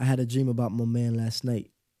had a dream about my man last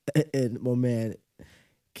night. And my man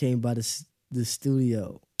came by the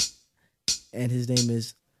studio. And his name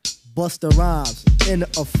is Busta Rhymes, in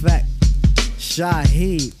effect.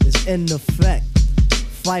 Shaheed is in effect.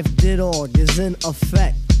 Fife Didog is in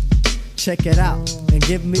effect. Check it out and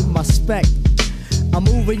give me my spec. I'm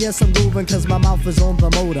moving, yes I'm grooving, cause my mouth is on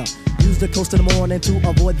the motor. Use the coast in the morning to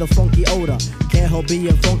avoid the funky odor. Can't help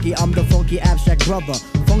being funky, I'm the funky abstract brother.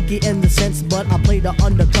 Funky in the sense, but I play the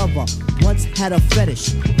undercover. Once had a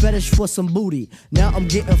fetish for some booty. Now I'm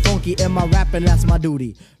getting funky in my rapping, that's my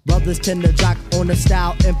duty. Brothers tend to jock on the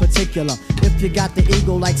style in particular. If you got the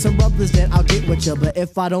ego like some brothers, then I'll get with you. But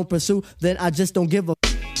if I don't pursue, then I just don't give a.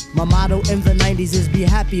 My motto in the 90s is be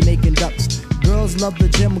happy making ducks. Girls love the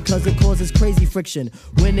gym because it causes crazy friction.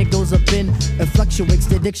 When it goes up in, it fluctuates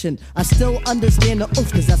the addiction. I still understand the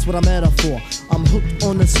oof, cause that's what I'm at for. I'm hooked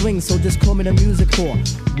on the swing, so just call me the music whore.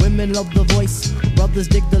 Women love the voice, brothers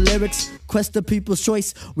dig the lyrics. Quest the people's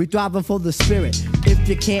choice, we thriving for the spirit. If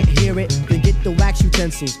you can't hear it, then get the wax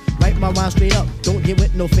utensils. Write my rhyme straight up, don't get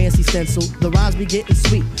with no fancy stencil. The rhymes be getting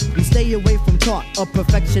sweet, we stay away from talk. A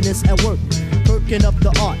perfectionist at work, perking up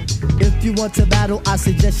the art. If you want to battle, I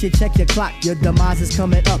suggest you check your clock. Your demise is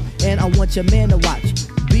coming up, and I want your man to watch.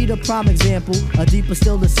 Be the prime example, a deeper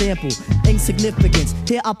still the sample. Insignificance,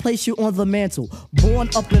 here I place you on the mantle. Born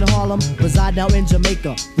up in Harlem, reside now in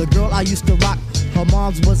Jamaica. The girl I used to rock, her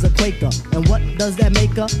mom's was a Quaker. And what does that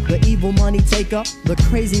make her? The evil money taker, the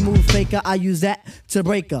crazy move faker. I use that to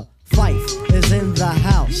break her. Fife is in the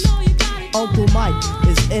house. Uncle Mike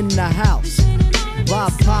is in the house.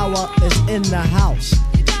 Bob Power is in the house.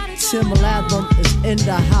 Tim Latham is in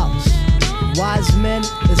the house. Wise Men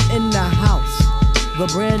is in the house. The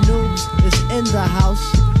Brand Noobs is in the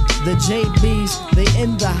house. The JBs, they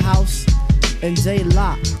in the house. And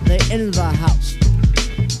J-La, they in the house.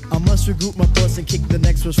 I must regroup my thoughts and kick the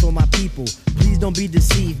next verse for my people. Please don't be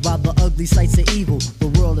deceived by the ugly sights of evil. The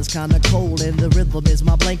world is kinda cold and the rhythm is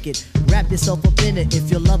my blanket. Wrap yourself up in it,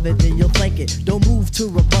 if you love it then you'll thank it. Don't move to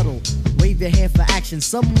rebuttal, wave your hand for action.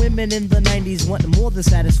 Some women in the 90s want more than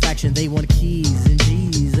satisfaction. They want keys and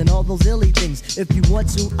G's and all those illy things. If you want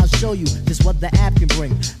to, I'll show you just what the app can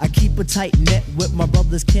bring. I keep a tight net with my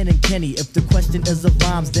brothers Ken and Kenny. If the question is of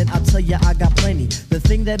rhymes, then I'll tell you I got plenty. The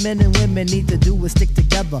thing that men and women need to do is stick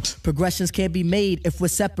together. Progressions can't be made if we're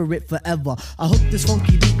separate forever. I hook this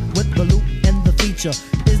funky beat with the loop and the feature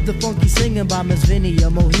is the funky singing by Miss Vinny or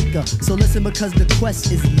Mohica. So listen because the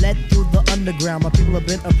quest is led through the underground. My people have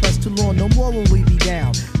been oppressed too long, no more will we be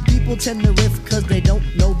down. People tend to riff cause they don't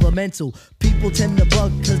know the mental. People tend to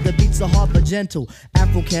bug cause the beats are hard but gentle.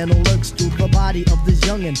 Afro candle lurks through the body of this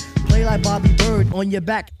youngin'. Play like Bobby Bird on your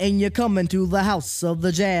back and you're coming to the house of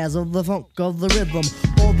the jazz, of the funk, of the rhythm.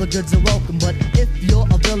 All the goods are welcome, but if you're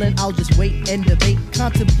a villain, I'll just wait and debate.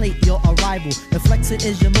 Contemplate your arrival. If flexing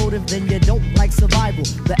is your motive, then you don't like survival.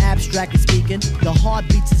 The abstract is speaking, the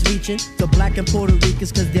heartbeats is reaching to black and Puerto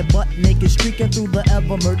Ricans cause they're butt naked streaking through the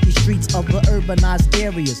ever murky streets of the urbanized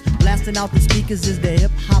areas. Blasting out the speakers is the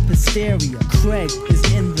hip hop hysteria. Craig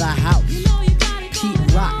is in the house.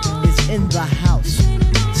 Pete Rock is in the house.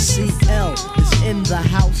 CL is in the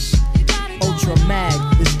house. Ultra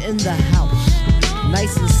Mag is in the house.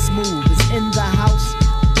 Nice and Smooth is in the house.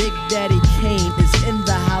 Big Daddy Kane is in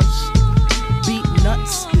the house. Beat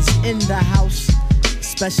Nuts is in the house.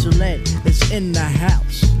 Special Ed is in the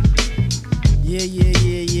house. Yeah.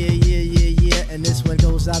 And this one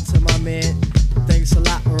goes out to my man. Thanks a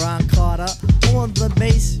lot, Ron Carter. On the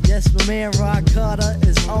bass, yes, my man Ron Carter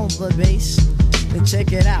is on the bass. And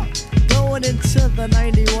check it out. Going into the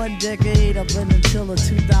 91 decade, up and until the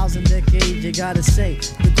 2000 decade, you gotta say,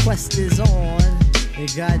 the quest is on.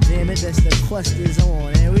 And goddamn it, that's the quest is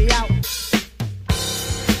on. And we out.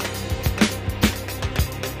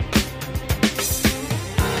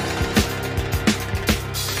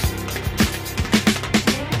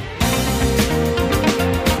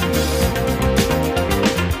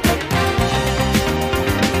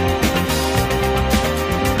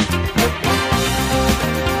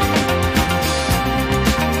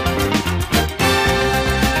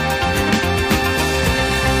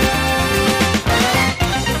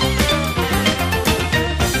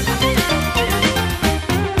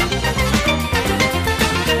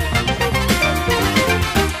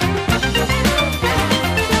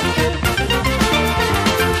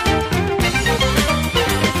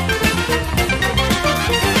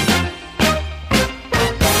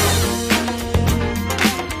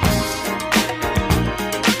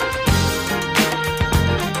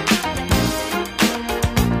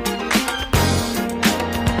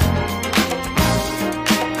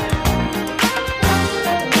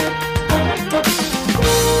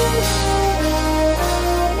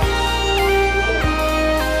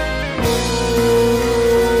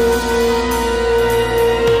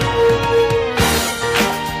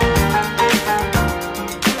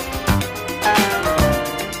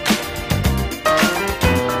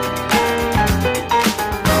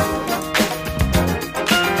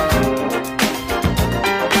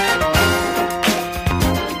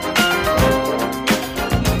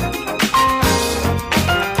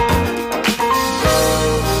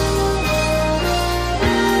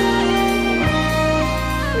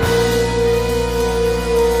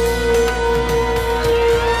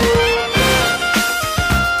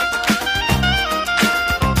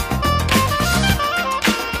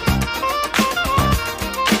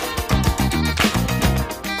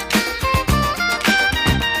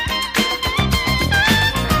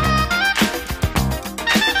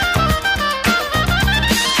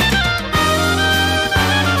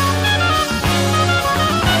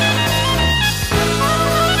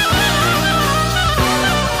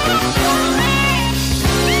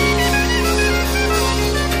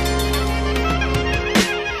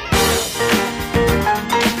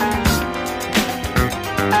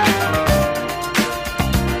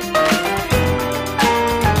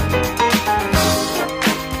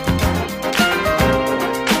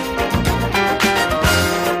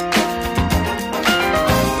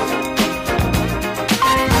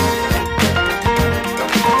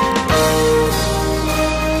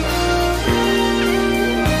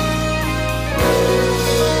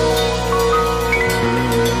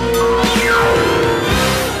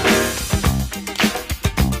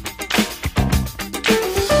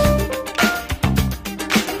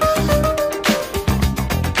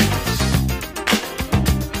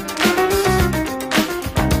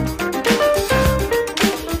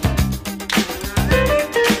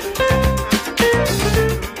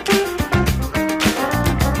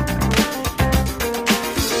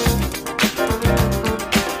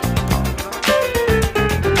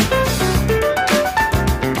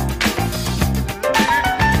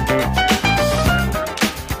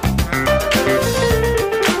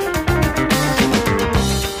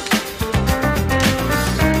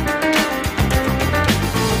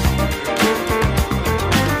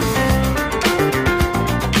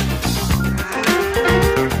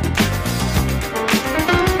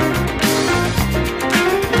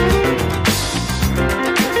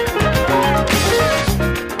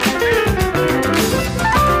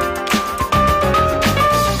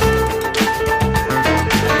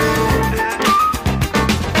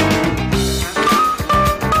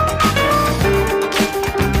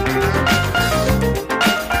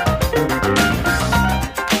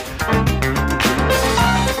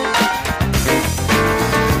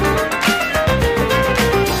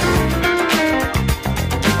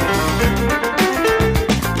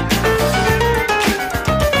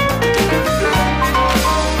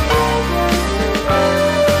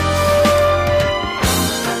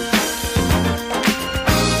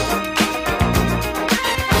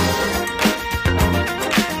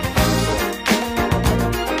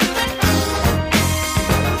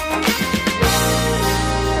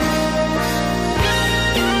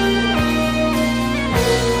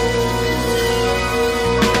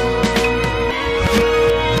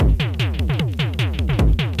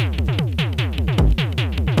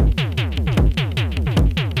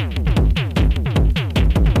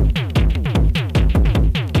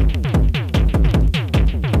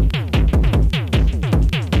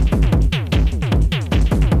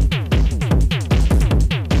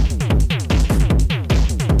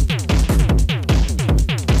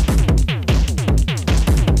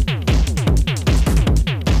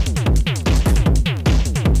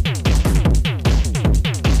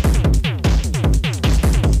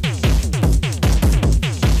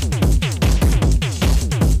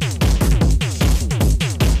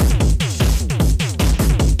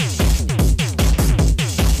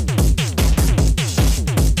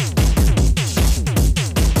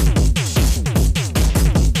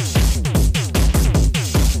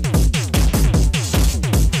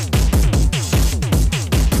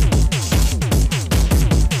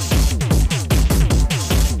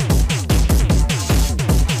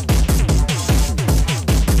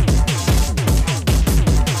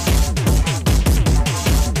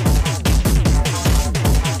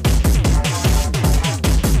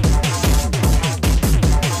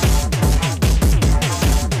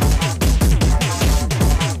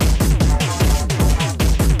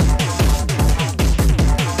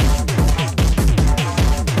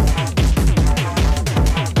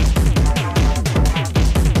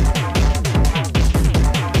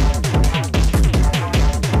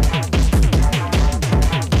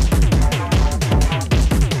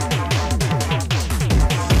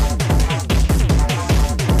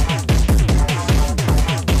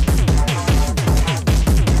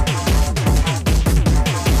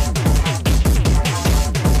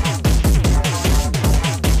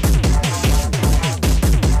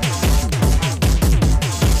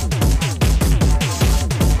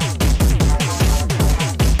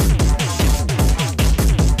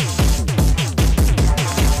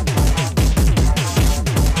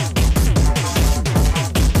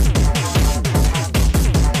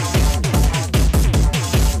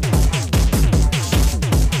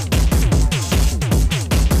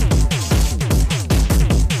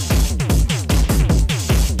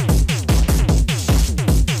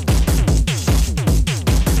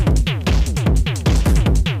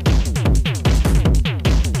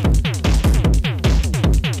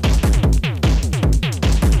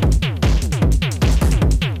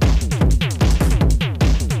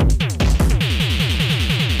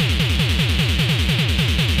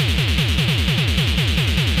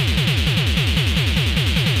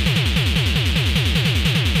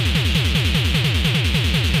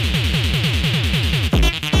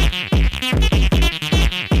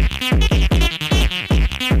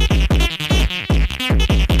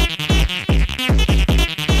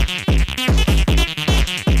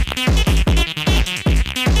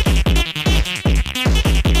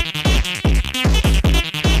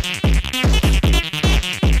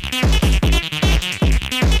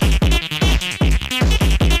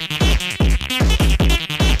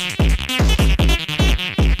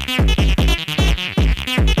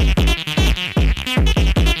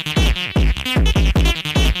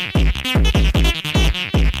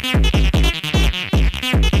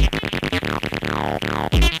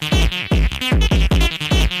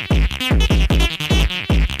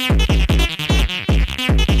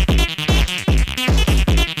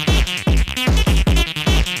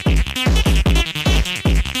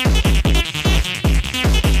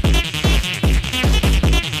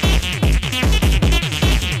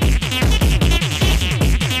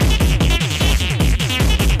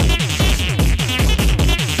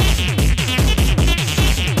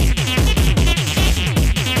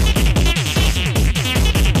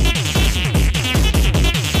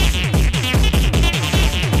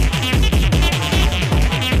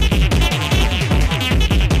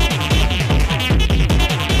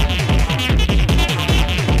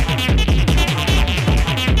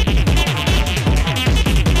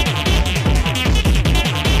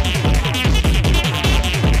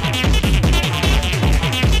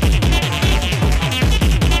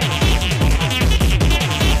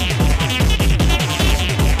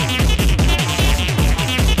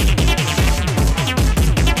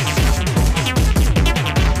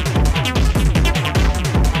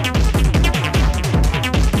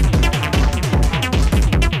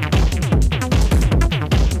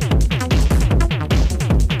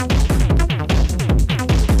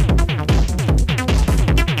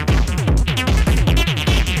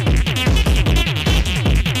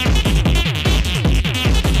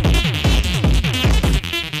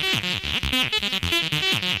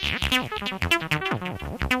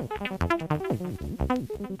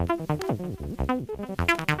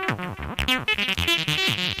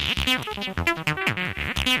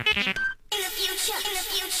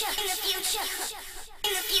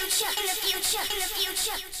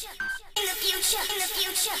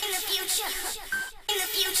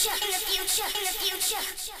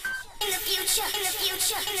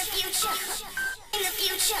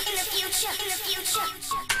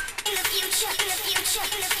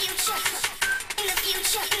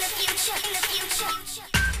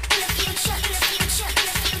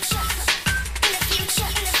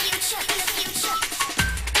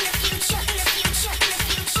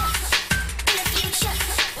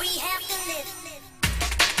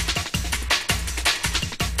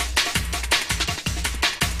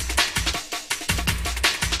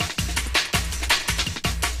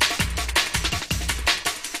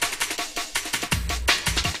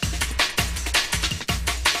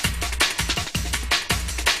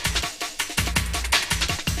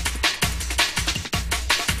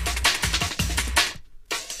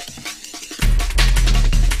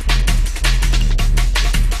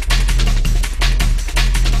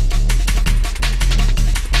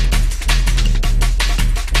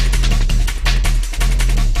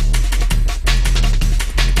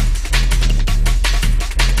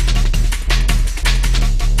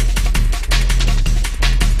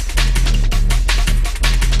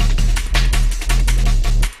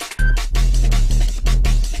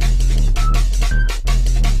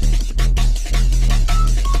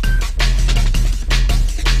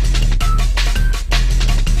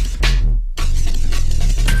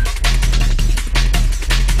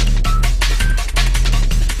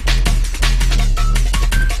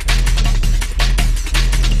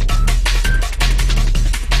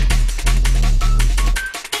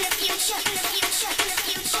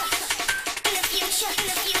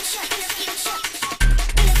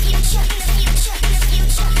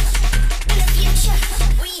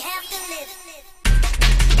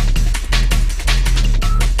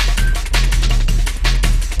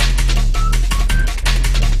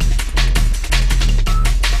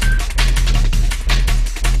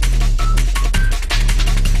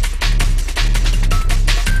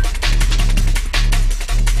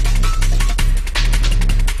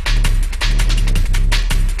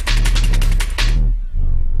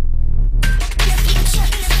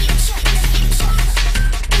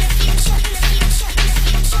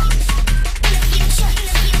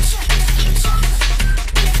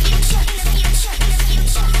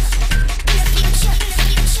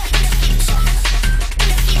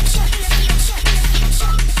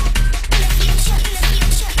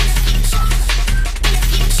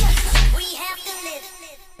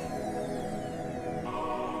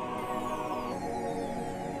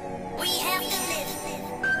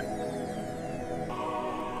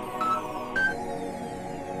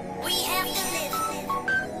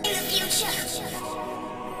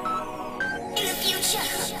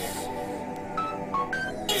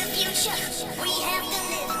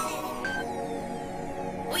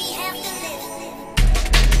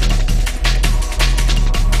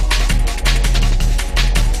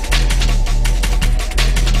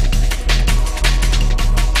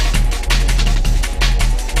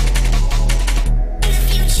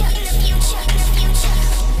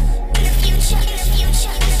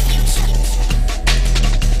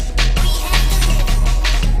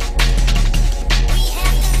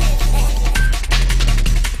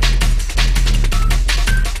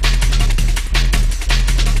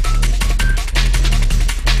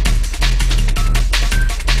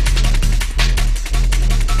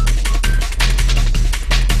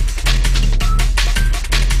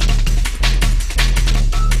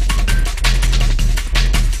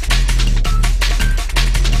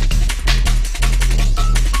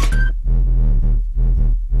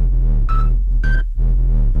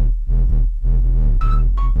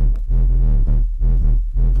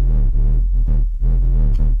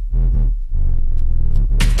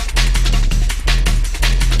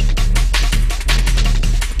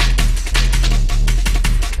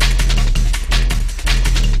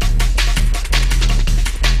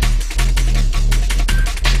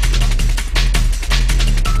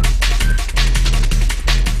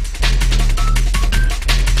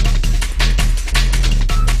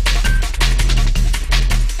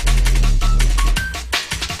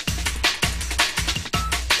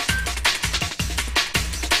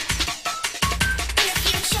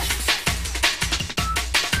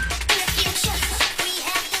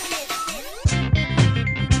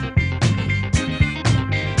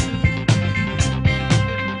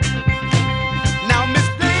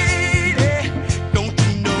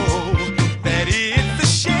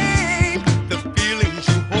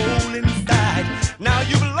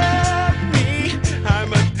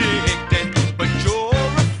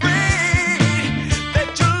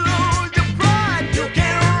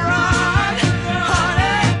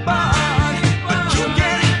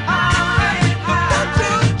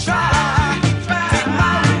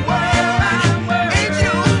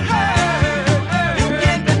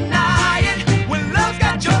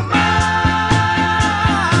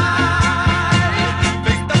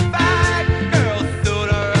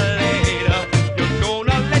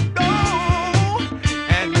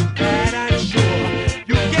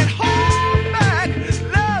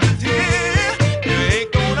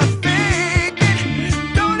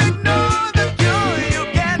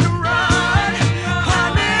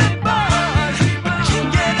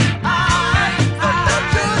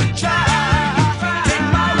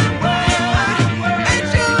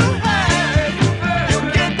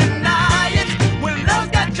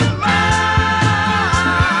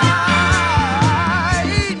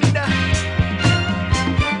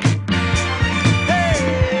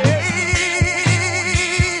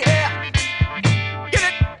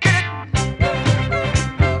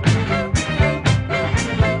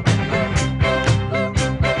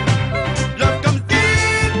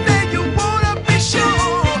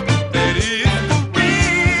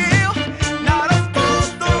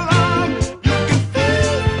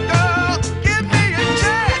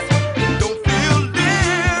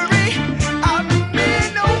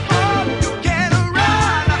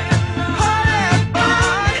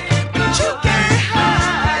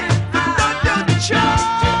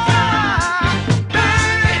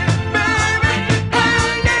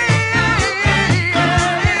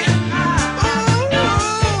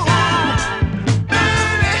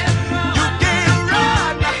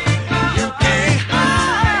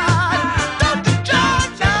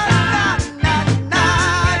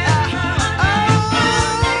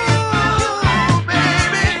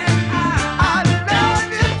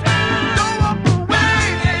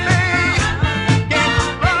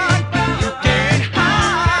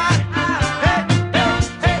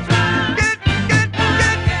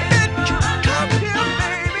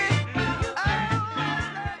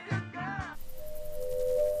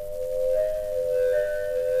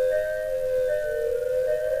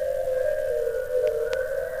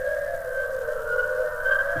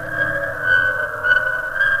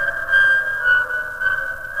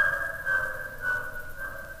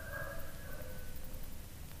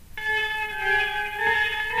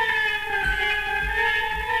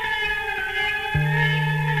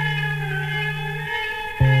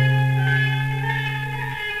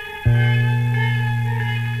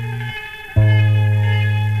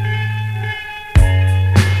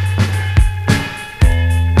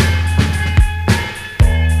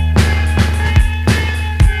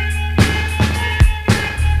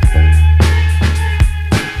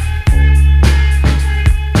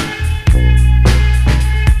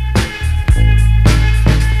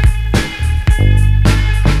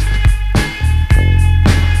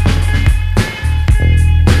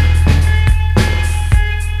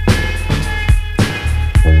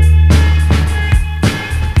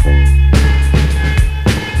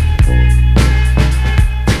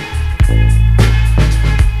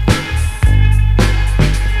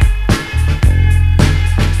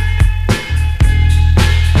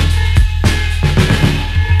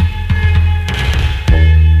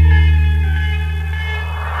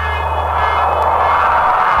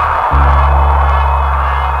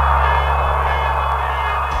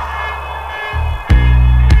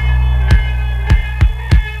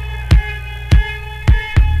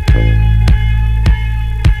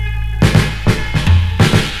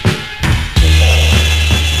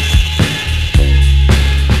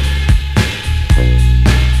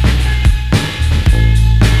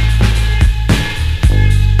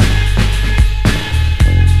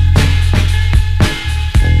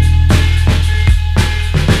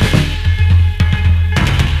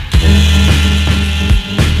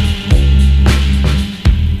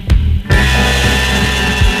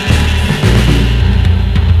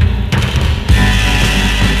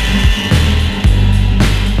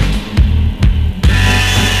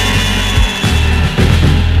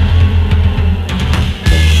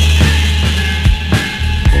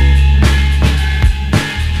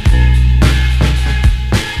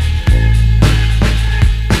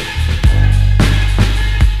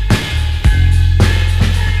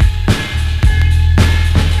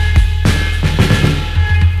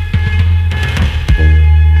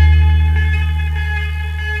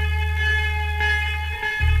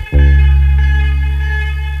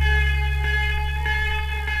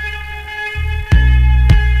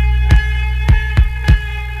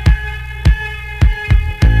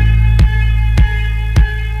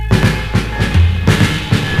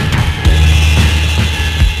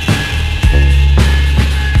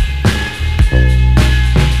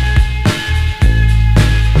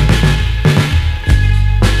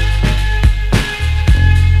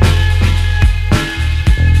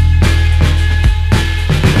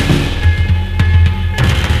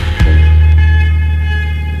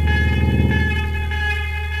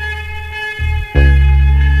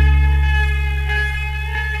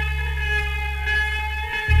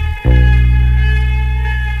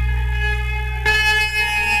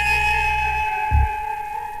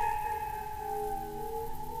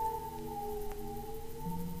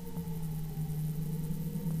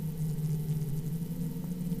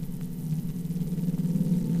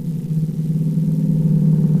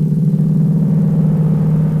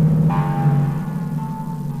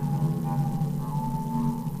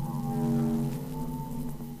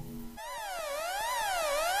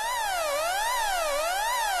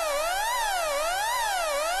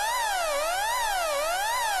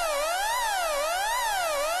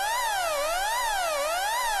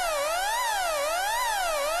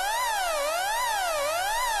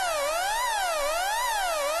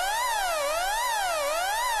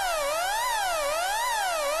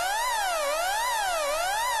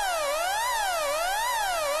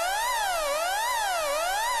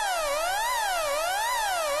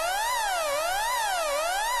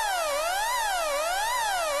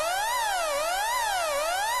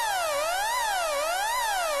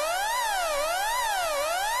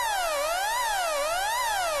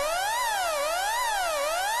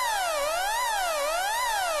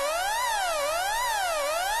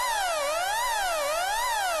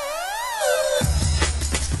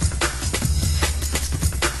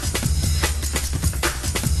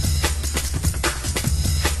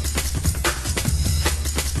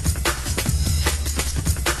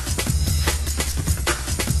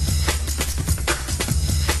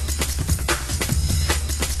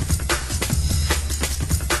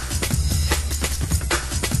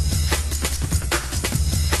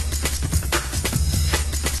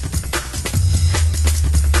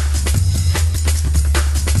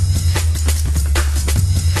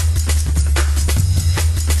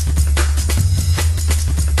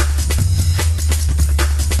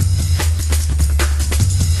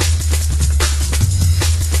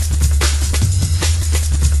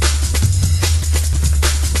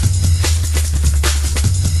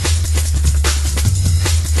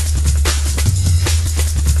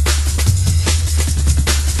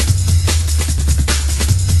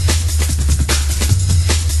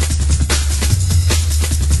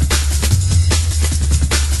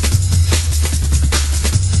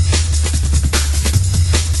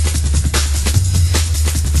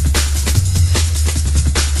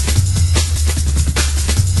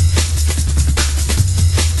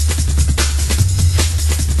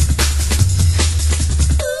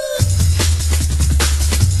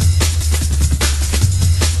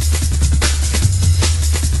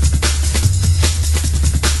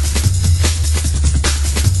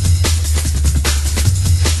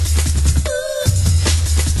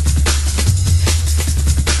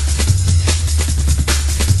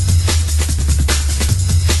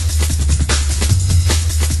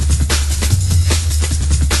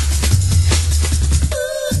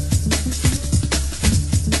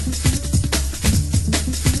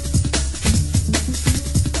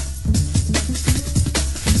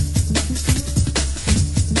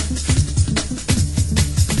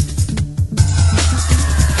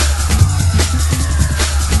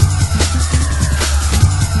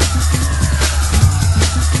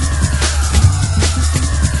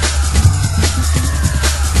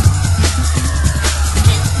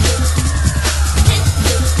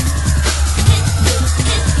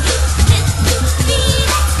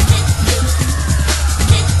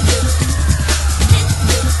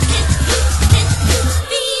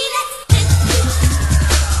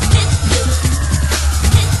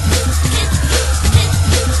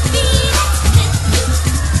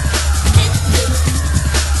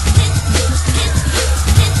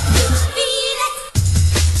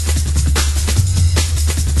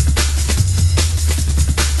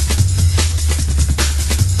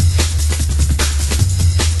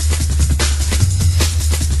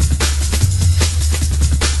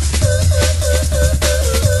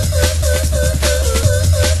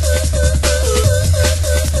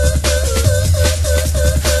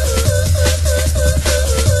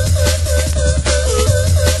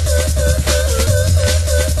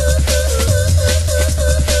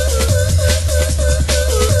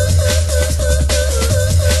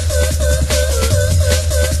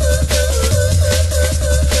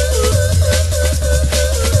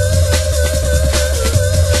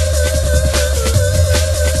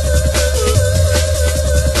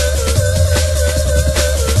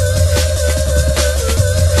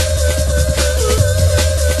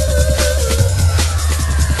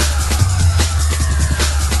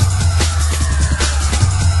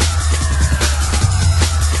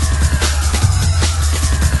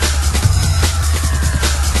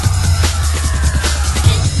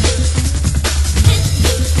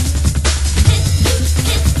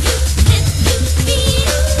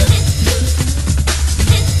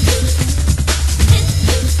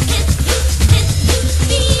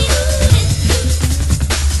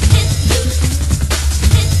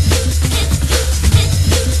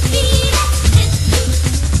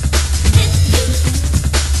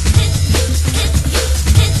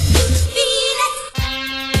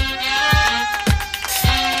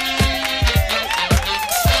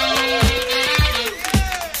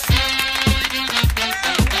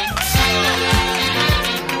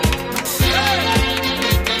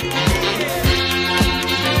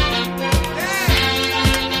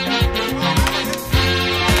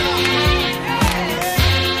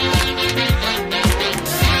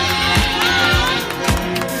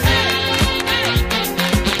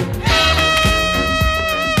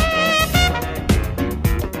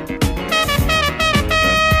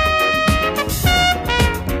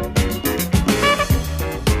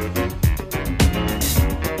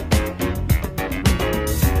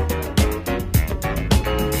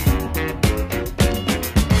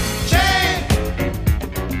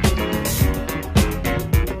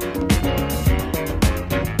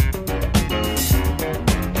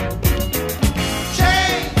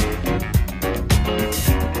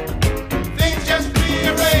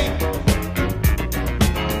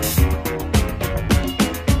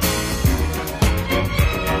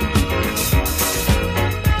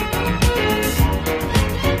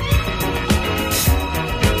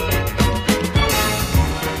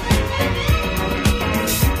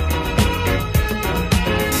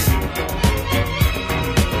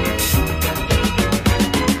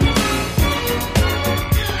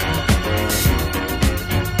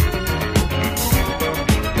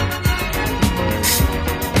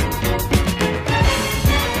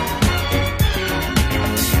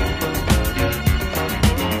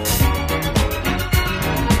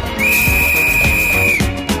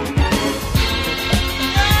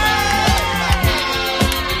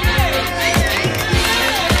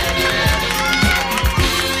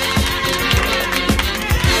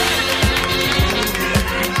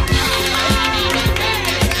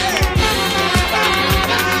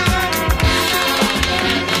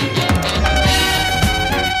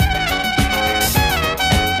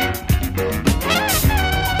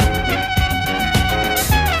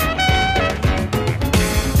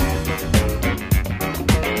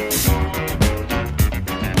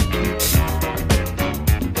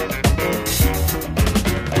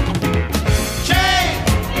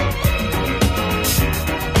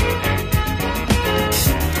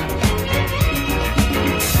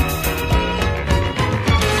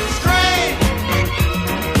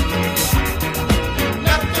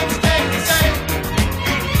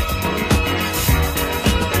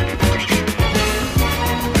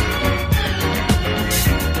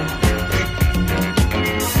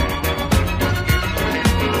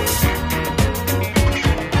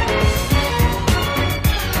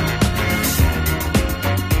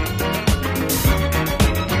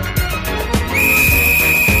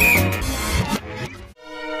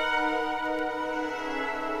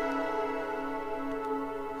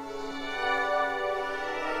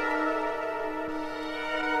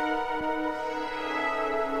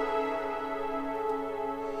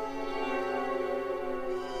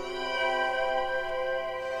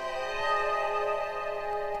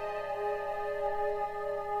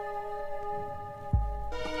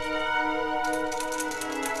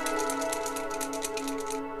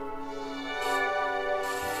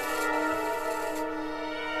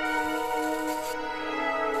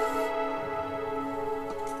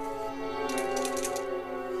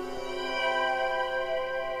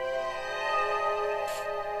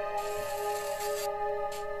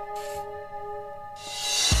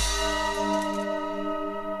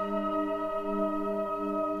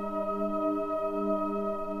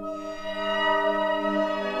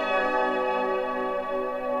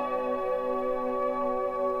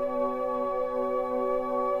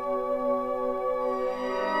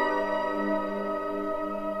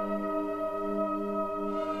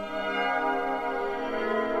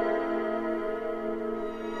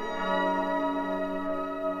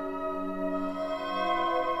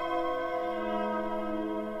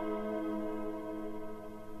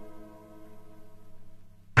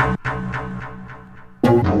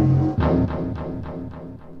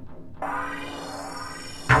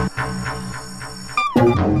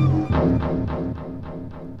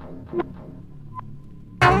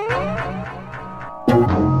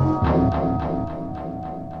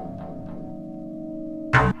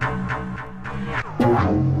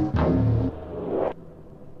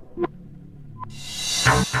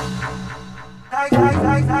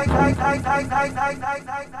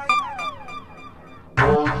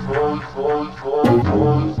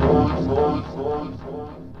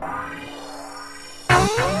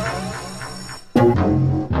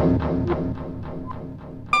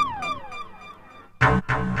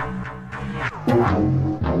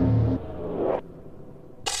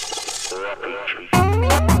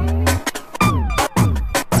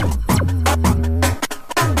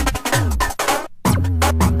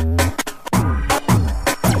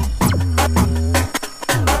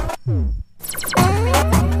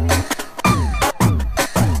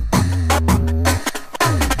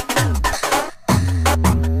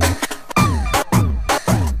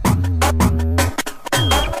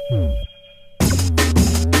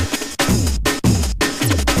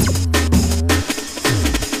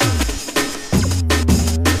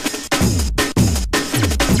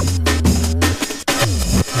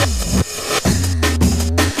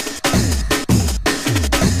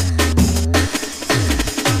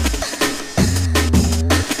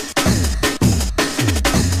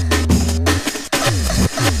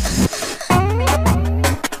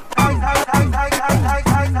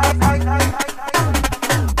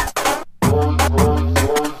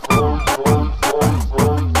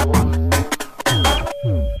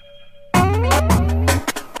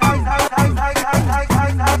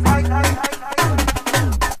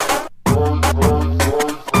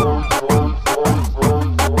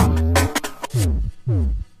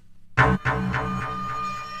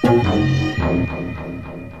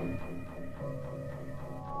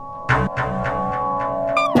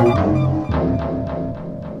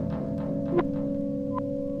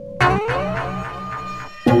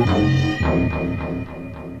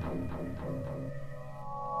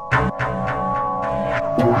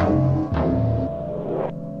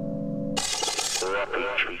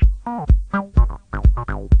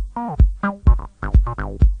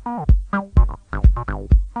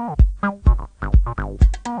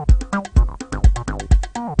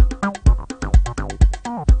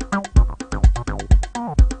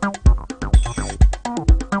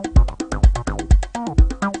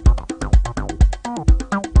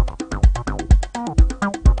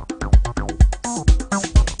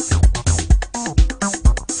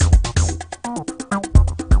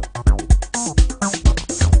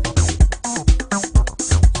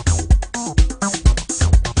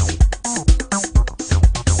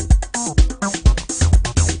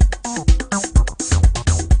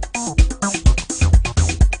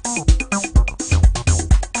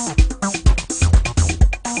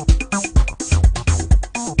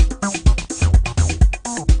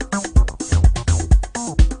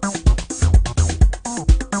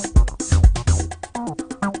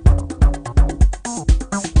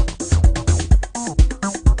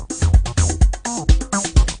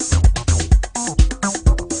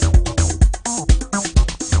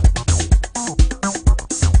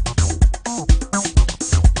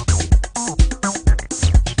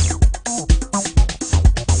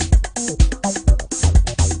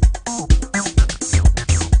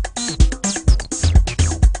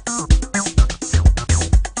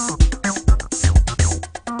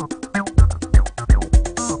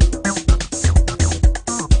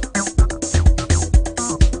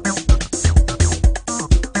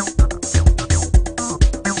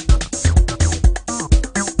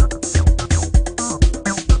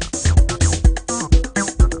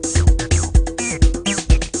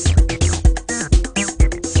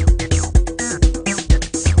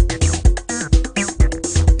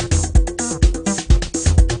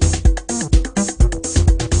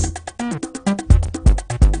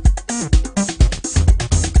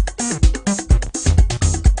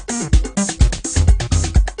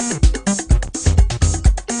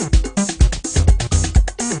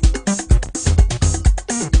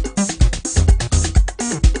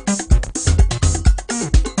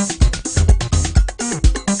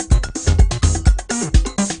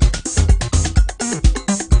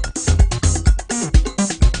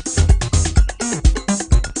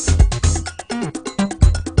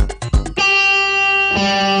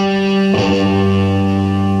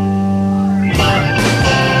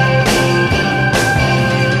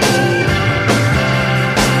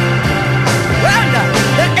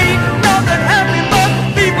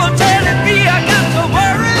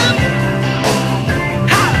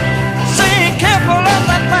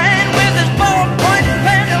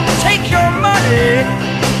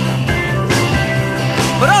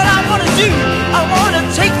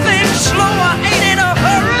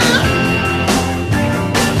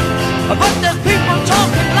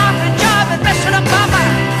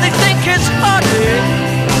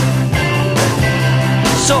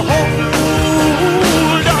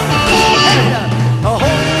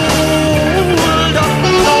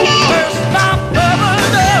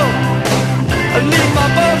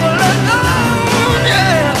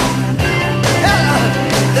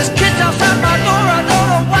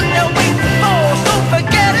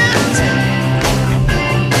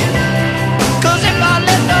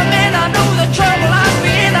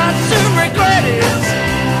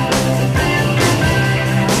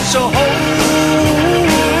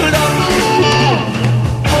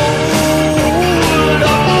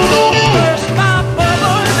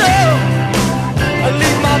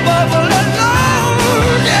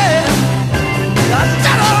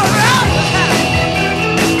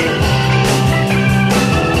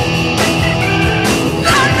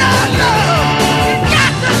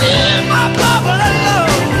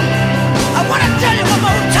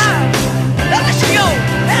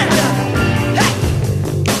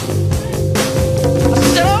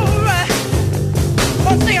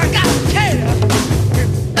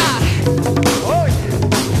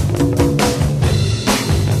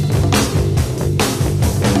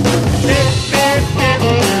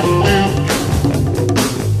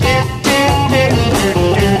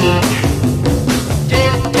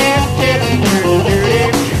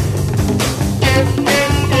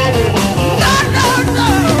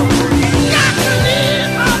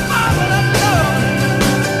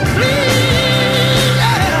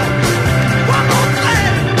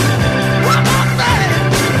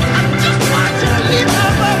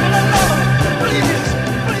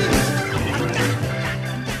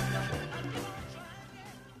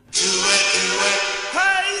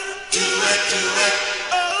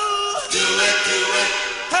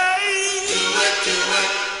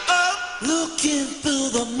 looking through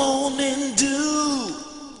the morning dew.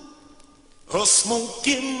 A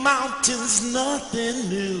smoky mountain's nothing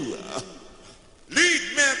new. Lead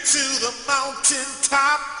me to the mountain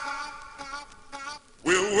top.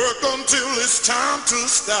 We'll work until it's time to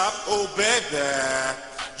stop. Oh baby,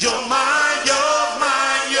 you're mine, you're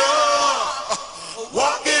mine, you're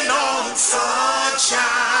walking on sunshine.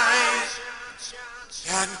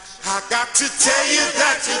 And I got to tell you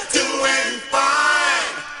that you're doing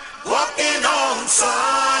fine, walking on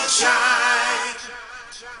sunshine.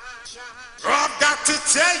 I've got to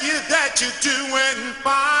tell you that you're doing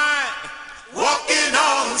fine, walking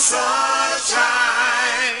on sunshine.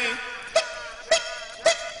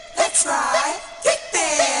 That's right, get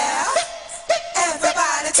there.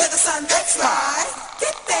 Everybody to the sun, that's right,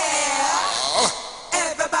 get there.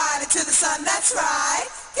 Everybody to the sun, that's right,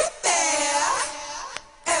 get there.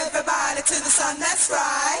 Everybody to the sun, that's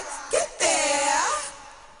right, get there.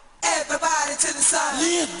 Everybody to the sun.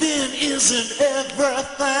 Living isn't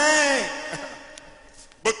everything,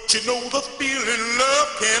 but you know the feeling love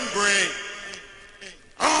can bring.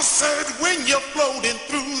 I said when you're floating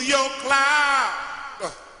through your cloud,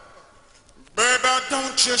 baby,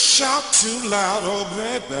 don't you shout too loud, oh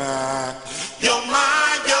baby. You're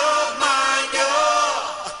mine, you're mine,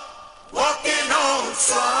 you're walking on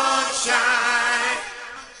sunshine.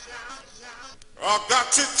 I've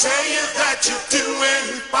got to tell you that you're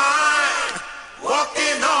doing fine,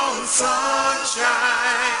 walking on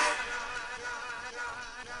sunshine.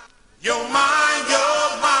 You're mine,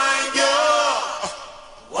 you're mine, you're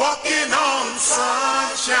walking on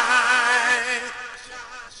sunshine.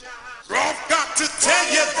 I've got to tell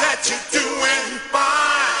you that you're doing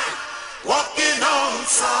fine, walking on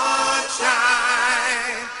sunshine.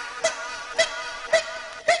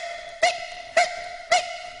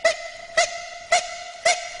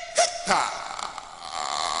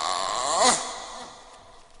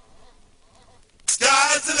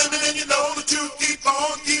 Sky's the limit and you know that you keep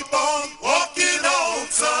on walking on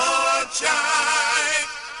sunshine.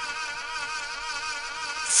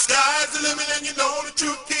 Sky's the limit and you know that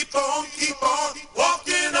you keep on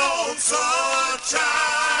walking on sunshine.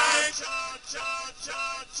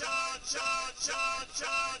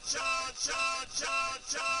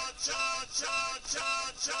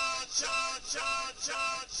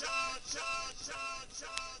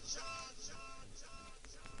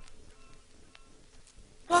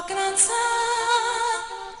 Walking on sunshine,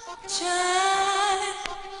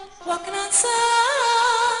 walking on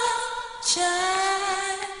sunshine,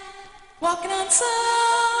 walking on sunshine,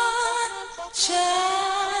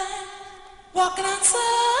 walking on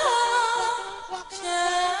sunshine,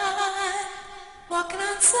 walking on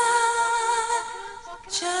sunshine,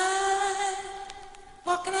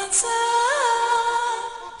 walking on sunshine,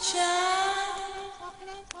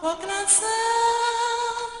 walking on sunshine,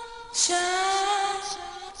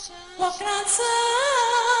 walking on sunshine.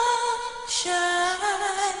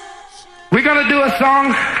 We're gonna do a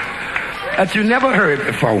song that you never heard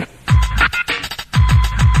before.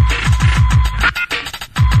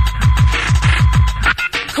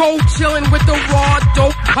 Cold chillin' with the raw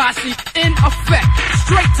dope posse in effect,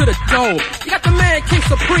 straight to the dome. You got the man King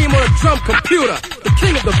Supreme on a drum computer, the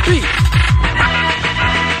king of the beat.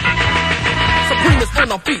 Supreme is on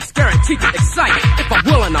the beats, guaranteed to excite. If I'm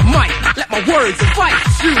willing, I might let my words invite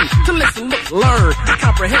you to listen, look, learn,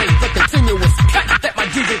 comprehend the continuous cut that my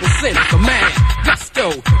DJ will send. The man,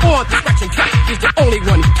 Gusto, on the scratch and cut. He's the only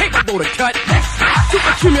one capable to cut. To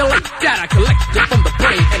accumulate data collected from the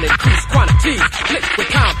brain and increase quantities. Liquid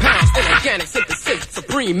compounds and organic synthesis.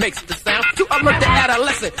 Supreme makes the sound to alert the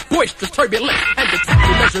adolescent, boisterous, turbulent, and detect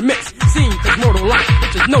the measurements. Seen as mortal life,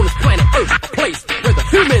 which is known as planet Earth, a place where the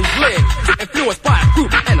humans live. To influence by a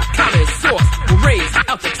group and a common source will raise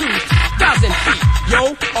altitude 1,000 feet.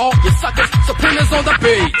 Yo, all you suckers, Supreme is on the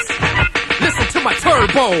beats. Listen to my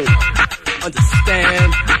turbo.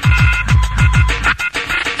 Understand?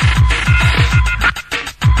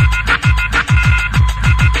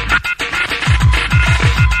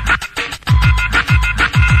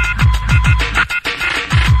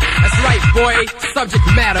 That's right, boy. Subject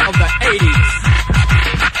matter of the 80s.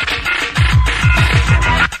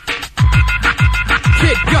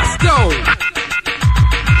 Kid Gusto.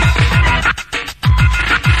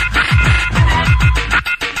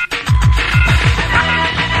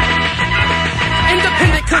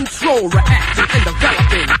 Independent control, reacting and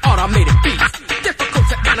developing automated beats. Difficult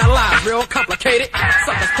to analyze, real complicated.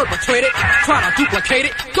 Suckers perpetrate it, try to duplicate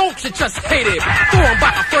it. Don't you just hate it? Formed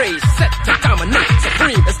by a phrase set to dominate.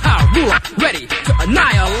 Supreme is our ruler, ready to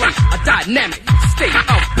annihilate a dynamic state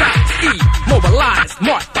of balance. Mobilized,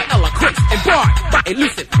 marked by eloquence, embarked by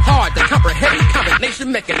elusive, hard to comprehend,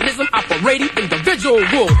 combination mechanism operating individual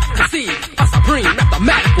rules. Conceive a supreme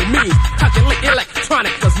mathematical means. Calculate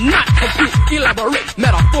electronic does not compute. Elaborate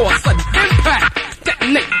metaphor, sudden impact.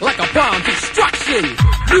 Detonate like a bomb destruction.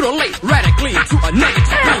 Mutilate radically to a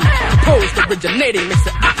negative beam. Opposed originating makes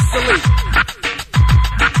it obsolete.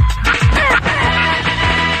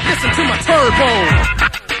 Listen to my turbo.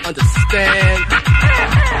 Understand?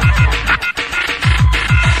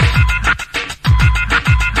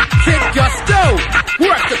 Kid gusto,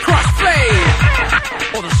 work the crossfade.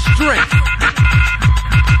 Or the strength.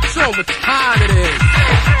 Show 'em what time it is.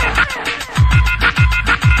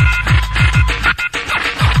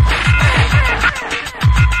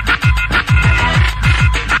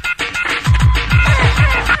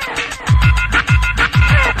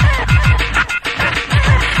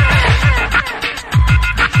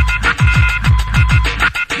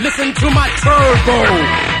 Listen to my turbo.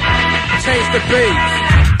 Change the bass.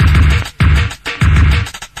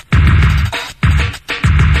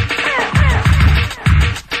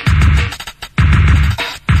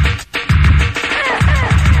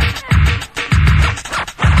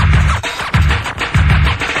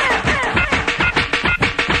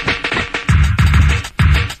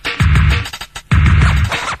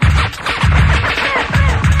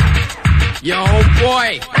 Yo,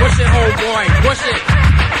 homeboy, push it, homeboy, push it.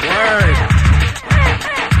 Word.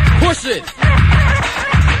 Push it.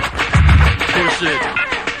 Push it.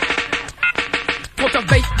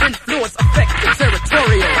 Cultivate influence, affecting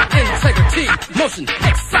territorial integrity. Motion,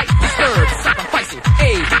 excite, disturb, sacrificing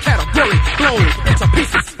a category blown into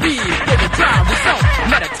pieces. Speed, overdrive, result,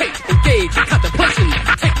 meditate, engage, contemplation.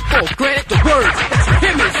 Take for granted the words that you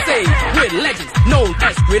hear me say. We're legends known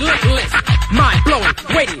as relentless, mind blowing,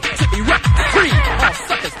 waiting to erupt. Free, all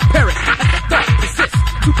suckers perish as the thought persists.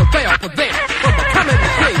 To prevail, prevent from becoming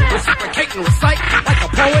the king. Reciprocate and recite like a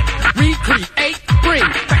poet. Recreate, bring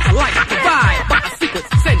back to life. Provide by a sequence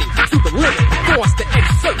sending to the limit. Force to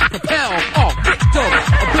exert, propel all victims.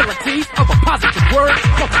 Abilities of a positive word.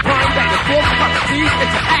 Multiplying back and forth properties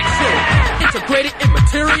into action. Integrated in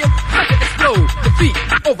material, like to explode. Defeat,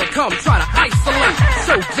 overcome, try to isolate.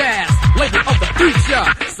 Show jazz, label of the future.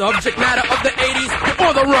 Subject matter of the 80s, you're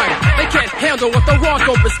on the run. They can't handle what the raw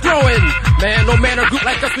dope is throwing. Man, no man or group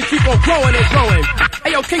like us, we keep on growing and growing.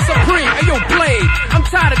 Ayo, K Supreme, ayo, Blade. I'm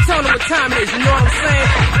tired of telling them what time it is, you know what I'm saying?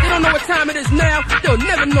 They don't know what time it is now, they'll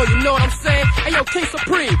never know, you know what I'm saying? Ayo, K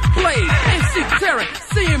Supreme, Blade, MC Terror,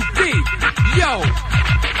 CMD. Yo,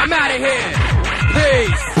 I'm out of here.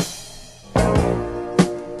 Peace.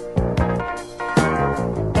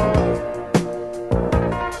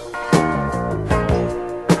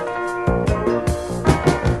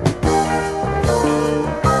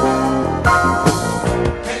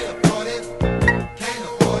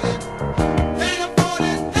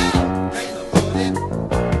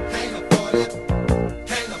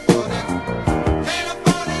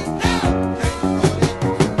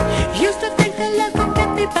 Used to think that love could get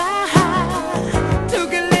me by.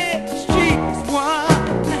 Took a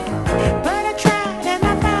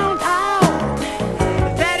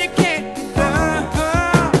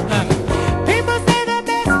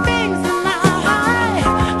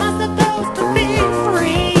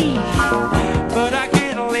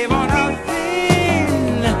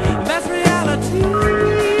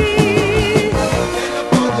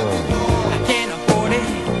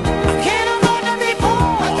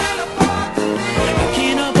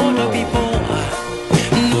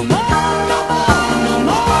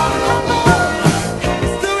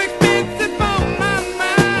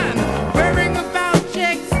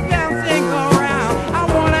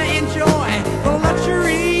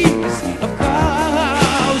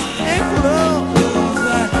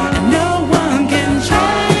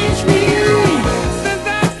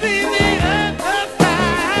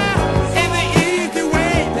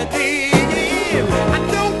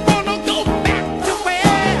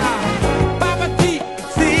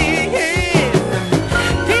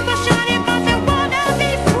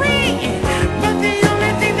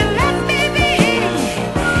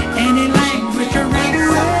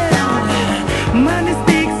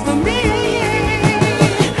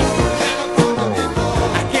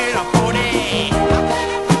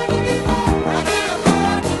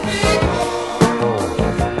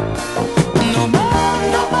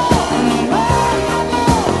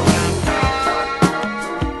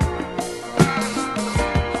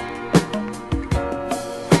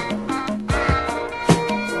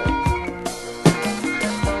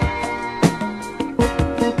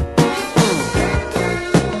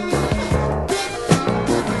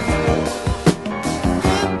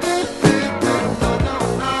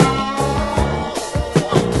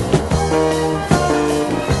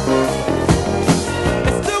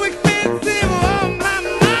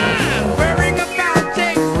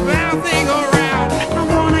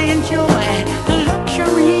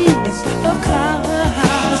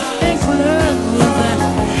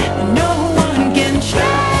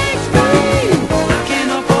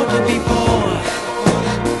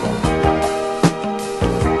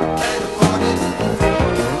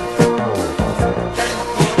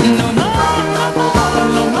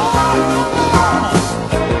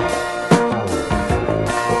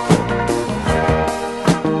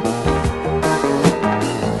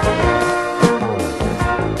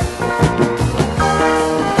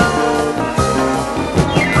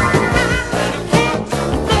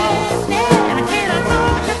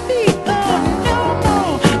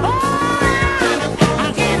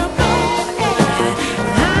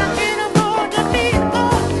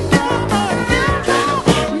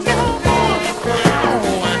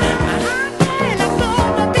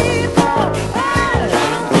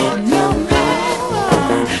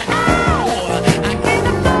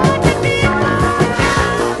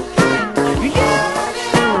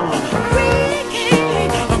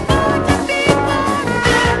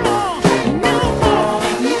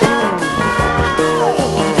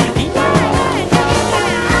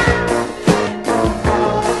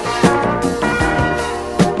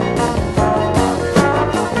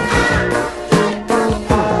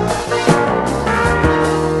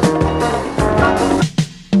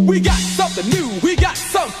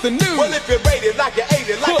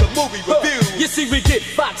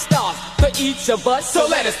each of us. So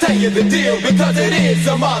let us tell you the deal, because it is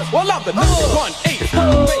a must. Well, I'm the number one ace,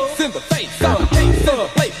 face in the face, I'm the ace in the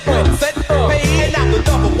place, when it's set, And I'm the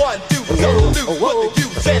number one dude, so loose what the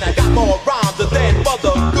youth said. I got more rhymes than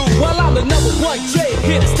Mother Goose. well, I'm the number one J,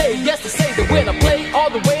 here to stay, yes to say that when I play all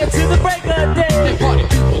the way until the break of day. And party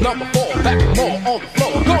people number 4, back and more on the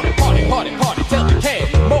floor. Gonna party, party, party, till we can't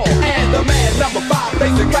more. And the man number 5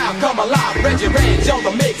 makes the crowd come alive. Reggie Ranch on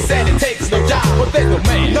the mix, and it takes no job. But there's no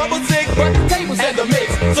man number 6, but the tables and the mix.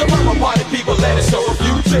 So come on, party people, let us show a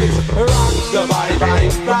few tricks. Rock the body, body,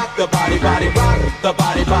 rock the body, body, rock the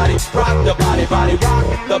body, body, rock the body, body, rock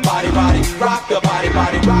the body, body, rock the body,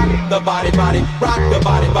 body, rock the body, body, rock the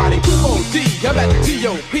body, body. QOD, I'm at the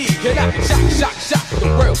T.O.P. Can I shock the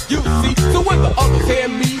world, you see? So when the others hear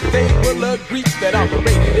me, they will agree that I'm a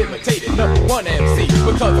rated, imitated number 1 MC.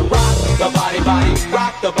 Because I rock the body, body,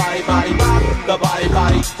 rock the body, body, rock the body,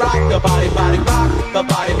 body, rock the body, body, rock the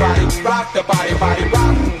body, body, rock the body, body,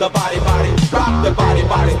 rock the body, body, rock the body,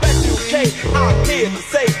 body. Special K, I'm here to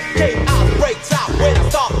say, K.I. breaks out when I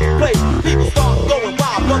start to play. People start going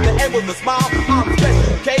wild, but the end with a smile. I'm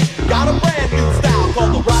Special K, got a brand new style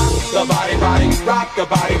called the rock the body, body, rock the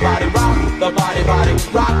body, body, rock the body, body,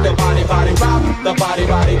 rock the body, body, rock the body,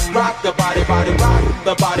 body, rock the body, body, rock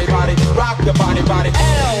the body, body, rock the body, body.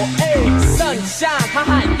 L.A. Sunshine,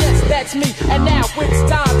 haha, yes, that's me. And now it's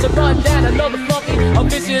time to run down another funky, a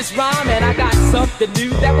vicious rhyme. And I got something new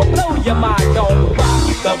that will blow your mind on. Rock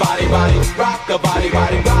the body, body, rock the body,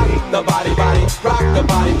 body, rock the body, body, rock the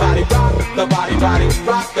body, body, rock the body, body,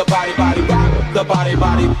 rock the body, body, rock the body,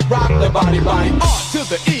 body, rock the body, body. R to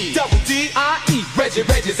the E, double D-I-E.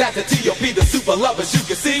 Reggie's at the T.O.P. The super lovers, you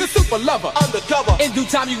can see the super lover. Undercover, In due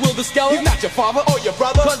time you will discover he's not your father or your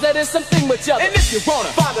brother, cause there is something much other. and if you wanna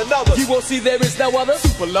find another, You will see there is no other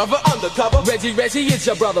super lover undercover. Reggie, it's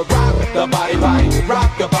your brother. Rock the body, body,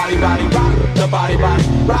 rock the body, body, rock the body, body,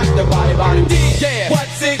 rock the body, body. Yeah,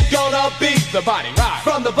 What's it gonna be? the body rock,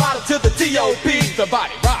 From the bottom to the T.O.P. the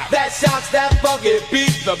body rock, That shocks, that funky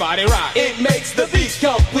beat. the body rock. It makes the beat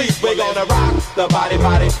complete. We're gonna rock the body,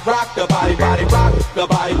 body, rock the body, body, rock the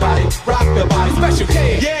body, body, rock the body. Special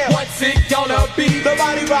K, Yeah. what's it gonna be? The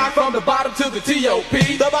body rock From the bottom to the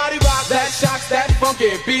T.O.P. the body rock. That shocks, that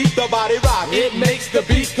funky beat. the body rock. It makes the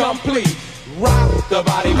beat complete. Rock the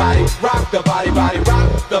body, body, rock the body, body,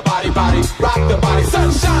 rock the body, body, rock the body.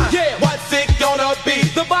 Sunshine. Yeah. What's it gonna be?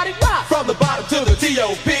 The body rock, From the bottom to the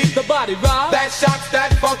T.O.P. the body rock, That shocks,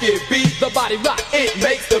 that funky beat. the body rock. It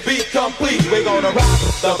makes the beat complete. We're gonna rock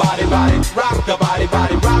the body, body, rock the body,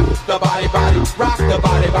 body, rock the body, body, rock the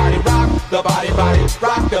body, body, rock the body, body,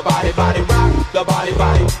 rock the body, body, rock the body,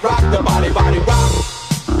 body, rock the body, body,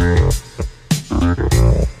 rock.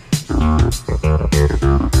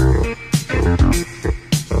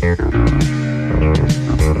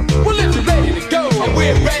 Well, if you're ready to go, And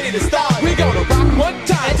we're ready to start. we're gonna rock one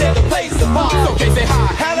time And tear the place apart. So, okay, say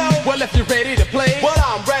hi. Hello. Well, if you're ready to play, Well,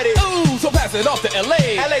 I'm ready. ooh, so pass it off to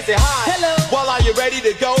L.A. LA say hi. Hello. Well, are you ready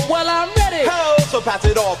to go? Well, I'm ready. Hello. So pass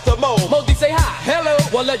it off to Mo. Modi say hi. Hello.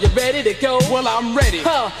 Well, are you ready to go? Well, I'm ready.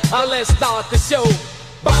 Let's start the show.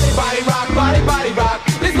 Body, body, rock, body, body, rock.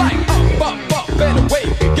 It's like up, and away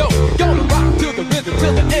we go. Gonna rock to the rhythm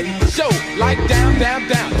till the end of the show. Like down, down,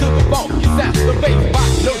 down to the funky sound. The bass box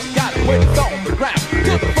knows you got it when it's on the ground.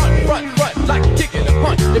 To the front, like you're kicking a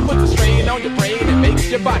punch. It puts a strain on your brain and makes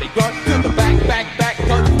your body grunt. To the back,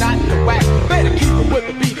 cause it's not the whack. Better keep it with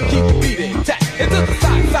the beat and keep the beat intact. And to the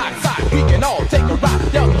side, we can all take a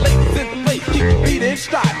ride. Young ladies in the place, keep the beat in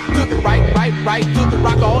stride. To the right, to the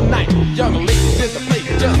rock all night. Young ladies in the place,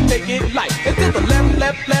 just take it light. And to the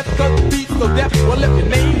left, cause the beat's so deaf. Well, if your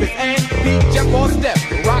name is Ann, B, Jeff, or Steph,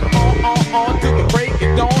 rock on to the break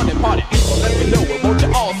of dawn. And party people, let me know it, won't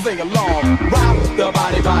you all sing along? Rock the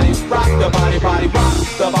body, body, rock the body, body, rock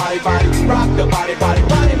the body, body, rock the body, body,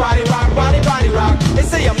 body, body, rock, body, body, rock. They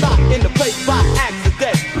say I'm not in the place by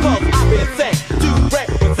accident, cause I've been sent to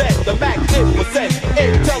represent the magnificent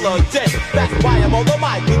intelligence. That's why I'm on the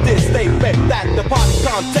mic with this statement that the party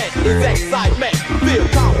content is excitement. Feel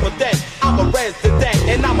confident, I'm a resident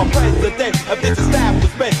and I'm a president of this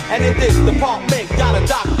establishment. And in this department, got a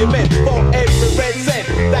document for every red cent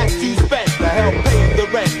that you spent to help pay the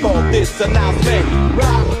rent for this announcement.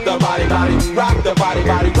 Rock the body, body, rock the body,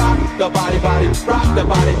 body, rock the body, body, rock the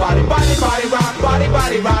body, body, body, body, rock, body,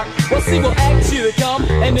 body, rock. Well, see, we'll ask you to come,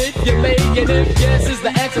 and if you may, and if yes is the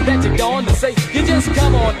answer that you're going to say, you just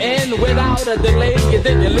come on in without a delay, and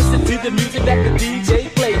then you listen to the music that the DJ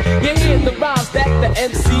play. You hear the rhymes that the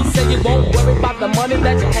MC say. You won't worry about the money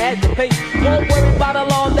that you had to pay. Won't worry about how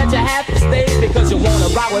long that you have to stay, because you wanna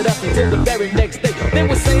rock with us until the very next day. Then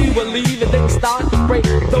we'll say we'll leave, and then we start to break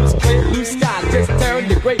those clear blue skies.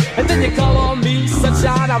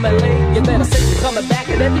 I'm LA, you better say you're coming back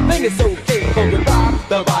and everything is okay. So you rock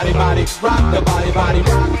the body, body, rock the body, body,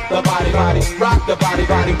 rock the body, body, rock the body,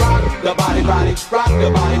 body, rock the body, body, rock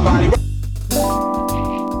the body, body.